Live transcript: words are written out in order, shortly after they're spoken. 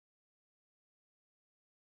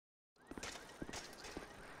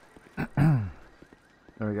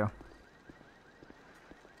There we go.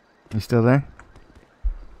 You still there?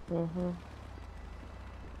 Mm-hmm.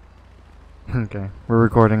 Okay, we're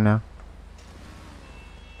recording now.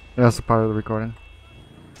 That's a part of the recording.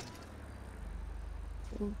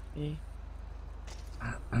 Okay.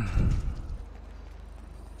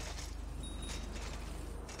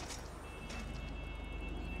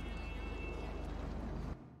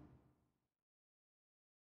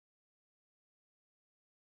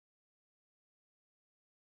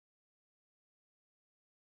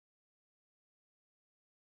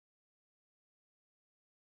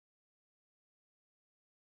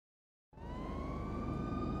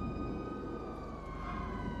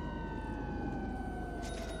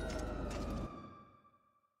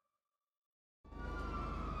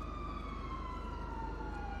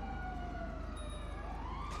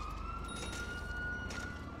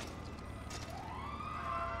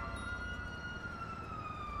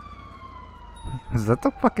 Is that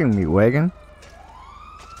the fucking meat wagon?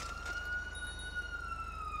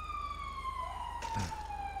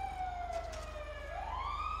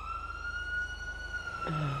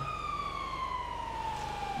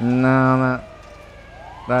 No,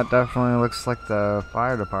 that definitely looks like the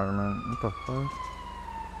fire department. What the fuck?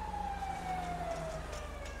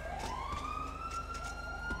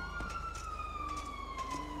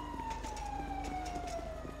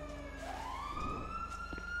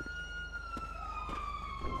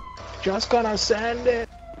 Just gonna send it.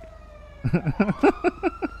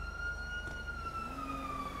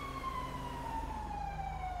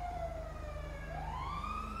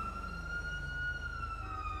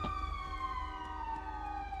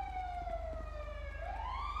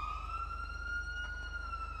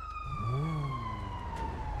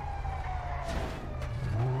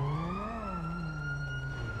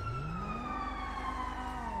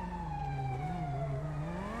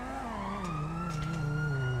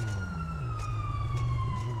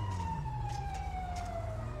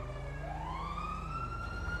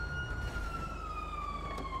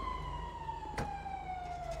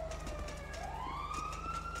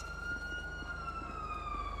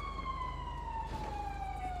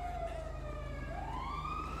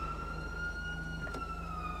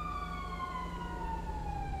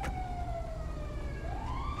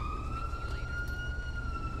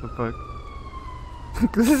 The fuck?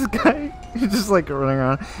 This guy, he's just like running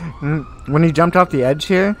around. When he jumped off the edge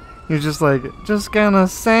here, he was just like, just gonna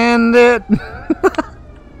sand it.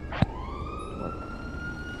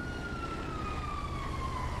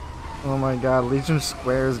 Oh my god, Legion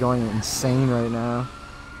Square is going insane right now.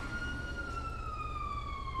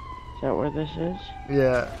 Is that where this is?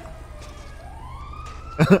 Yeah.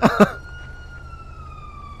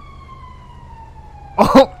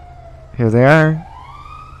 Oh! Here they are.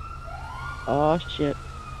 Oh shit.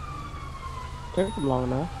 Took them long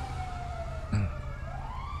enough.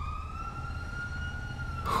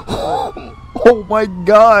 Oh my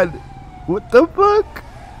god! What the fuck?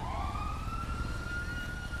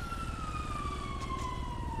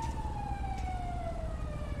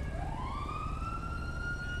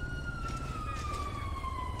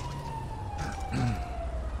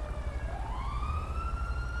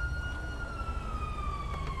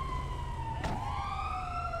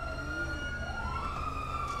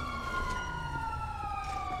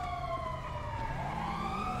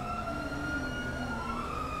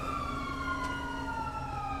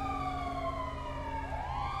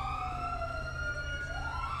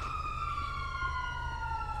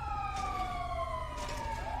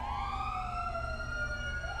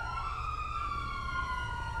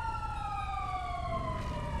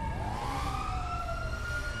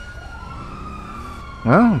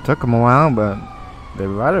 Well, it took them a while, but they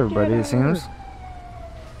brought everybody, it seems.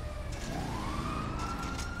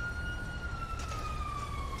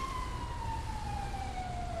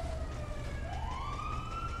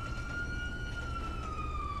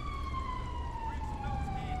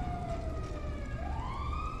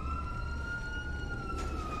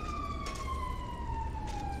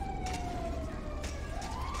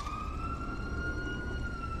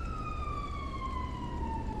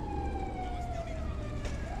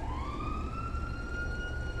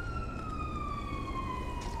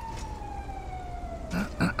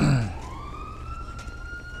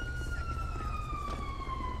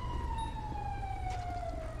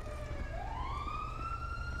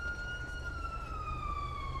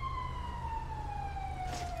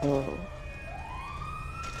 Oh.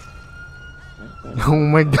 Oh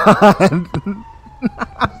my god!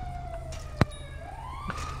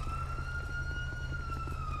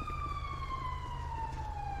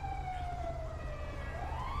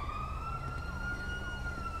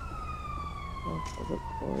 Oh I look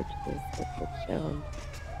forward to the perfect sound.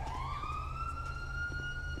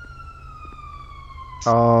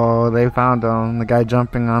 Oh, they found him. The guy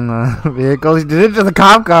jumping on the vehicle. He did it to the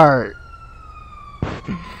cop car.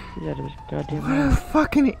 He's out of his goddamn What a mind.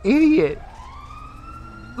 fucking idiot.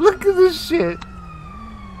 Look at this shit.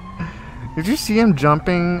 Did you see him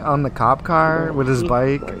jumping on the cop car with his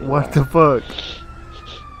bike? What the fuck?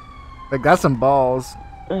 Like, that's some balls.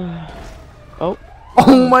 Oh.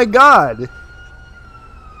 Oh my god.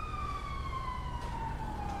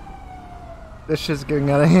 This shit's getting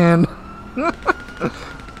out of hand.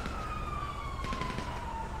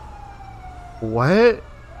 What?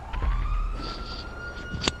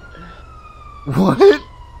 What?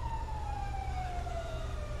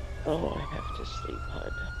 Oh, I have to sleep,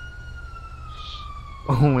 hon.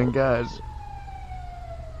 Oh my god.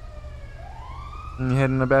 You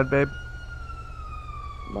heading to bed, babe?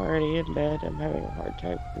 I'm already in bed. I'm having a hard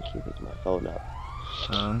time keeping my phone up.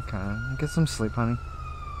 Okay. Get some sleep, honey.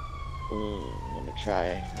 I'm gonna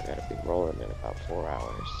try. I gotta be rolling in about 4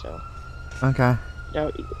 hours, so. Okay.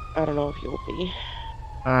 No, I don't know if you'll be.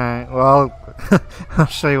 Alright, well, I'll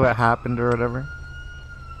show you what happened or whatever.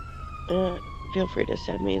 Feel free to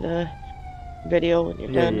send me the video when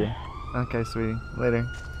you're done. Yeah. Okay, sweetie. Later.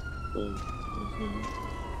 Mm-hmm.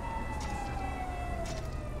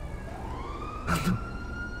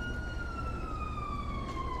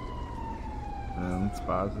 Let's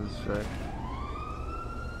pause this shit.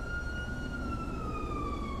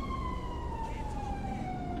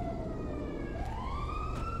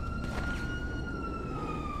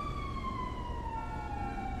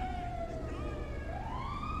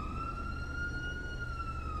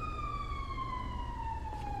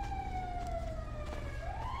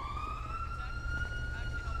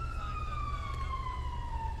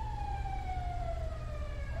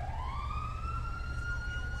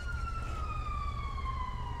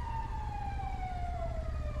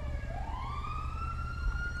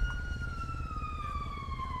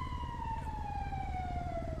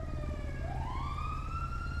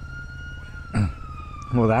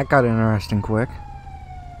 Well, that got interesting quick.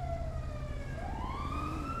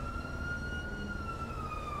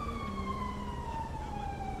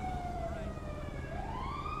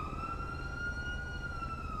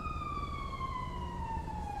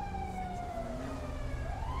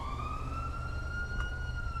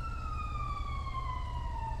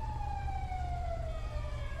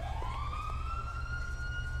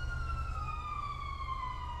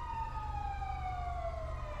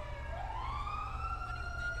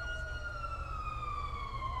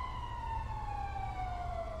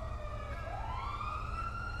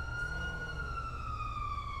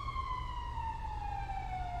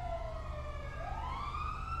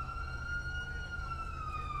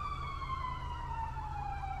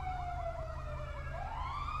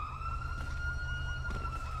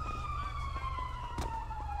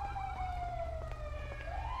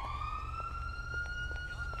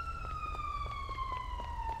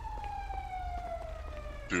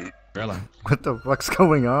 Bella. What the fuck's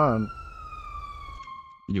going on?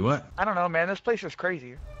 You what? I don't know, man. This place is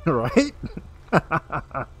crazy. Right?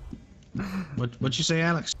 What you say,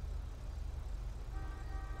 Alex?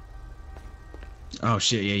 Oh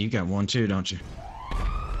shit, yeah, you got one too, don't you?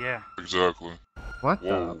 Yeah. Exactly. What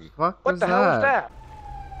Whoa. the fuck What was the hell is that?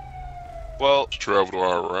 that? Well, Travel to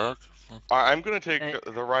Iraq? I'm gonna take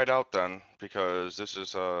the ride out then, because this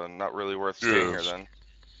is not really worth staying here Yes. then.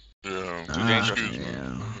 Yeah. Too dangerous. Excuse me.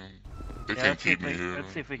 Yeah. They Yeah, can't keep me here.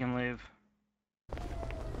 let's see if we can leave.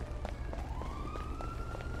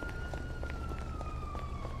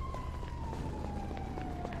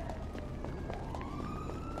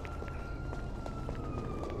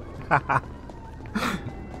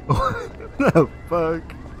 What the fuck?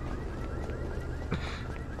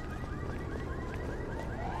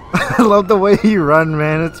 I love the way you run,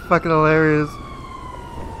 man. It's fucking hilarious.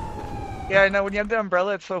 Yeah, I know. When you have the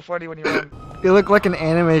umbrella, it's so funny when you run. You look like an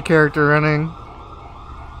anime character running.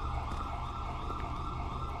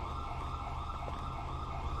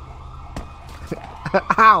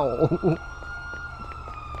 Ow!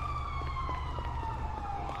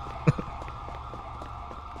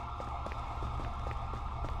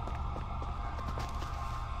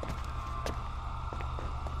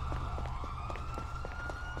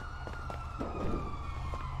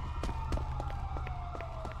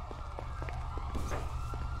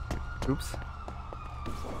 Oops.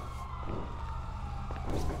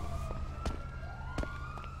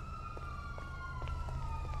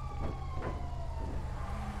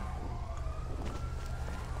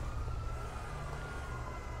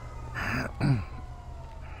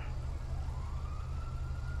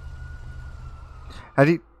 How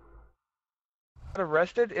do you? Got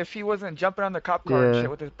arrested if he wasn't jumping on the cop car and Yeah. shit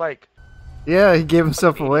with his bike. Yeah, he gave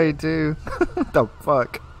himself away too. What the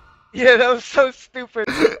fuck? Yeah, that was so stupid.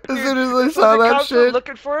 As soon as I When saw the that cops were shit,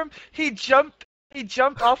 looking for him, he jumped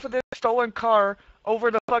off of the stolen car over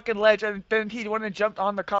the fucking ledge, and then he went and jumped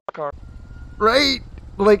on the cop car. right?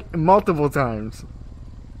 Like multiple times.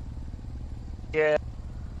 Yeah.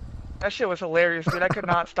 That shit was hilarious, dude. I could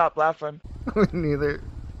not stop laughing. Me neither.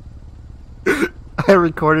 I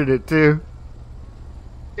recorded it too.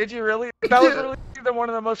 Did you really? That was really one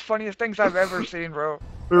of the most funniest things I've ever seen, bro.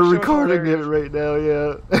 We're That shit was recording it hilarious. right now,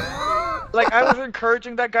 yeah. Like, I was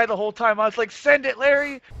encouraging that guy the whole time. I was like, "Send it,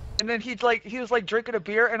 Larry!" And then he was like drinking a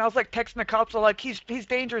beer, and I was like texting the cops, like, "He's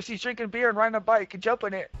dangerous. He's drinking beer and riding a bike and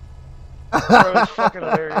jumping it." Bro, it was fucking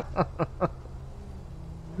hilarious.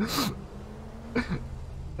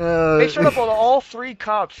 They showed up on all 3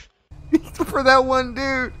 cops. For that one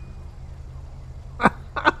dude.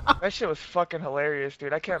 That shit was fucking hilarious,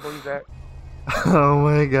 dude. I can't believe that. Oh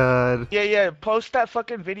my god. Yeah. Post that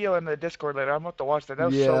fucking video in the Discord later. I'm about to watch that. That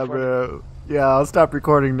was Yeah, so funny. bro. Yeah, I'll stop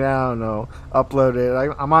recording now and I'll upload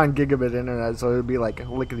it. I'm on gigabit internet, so it'll be like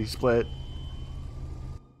lickety split.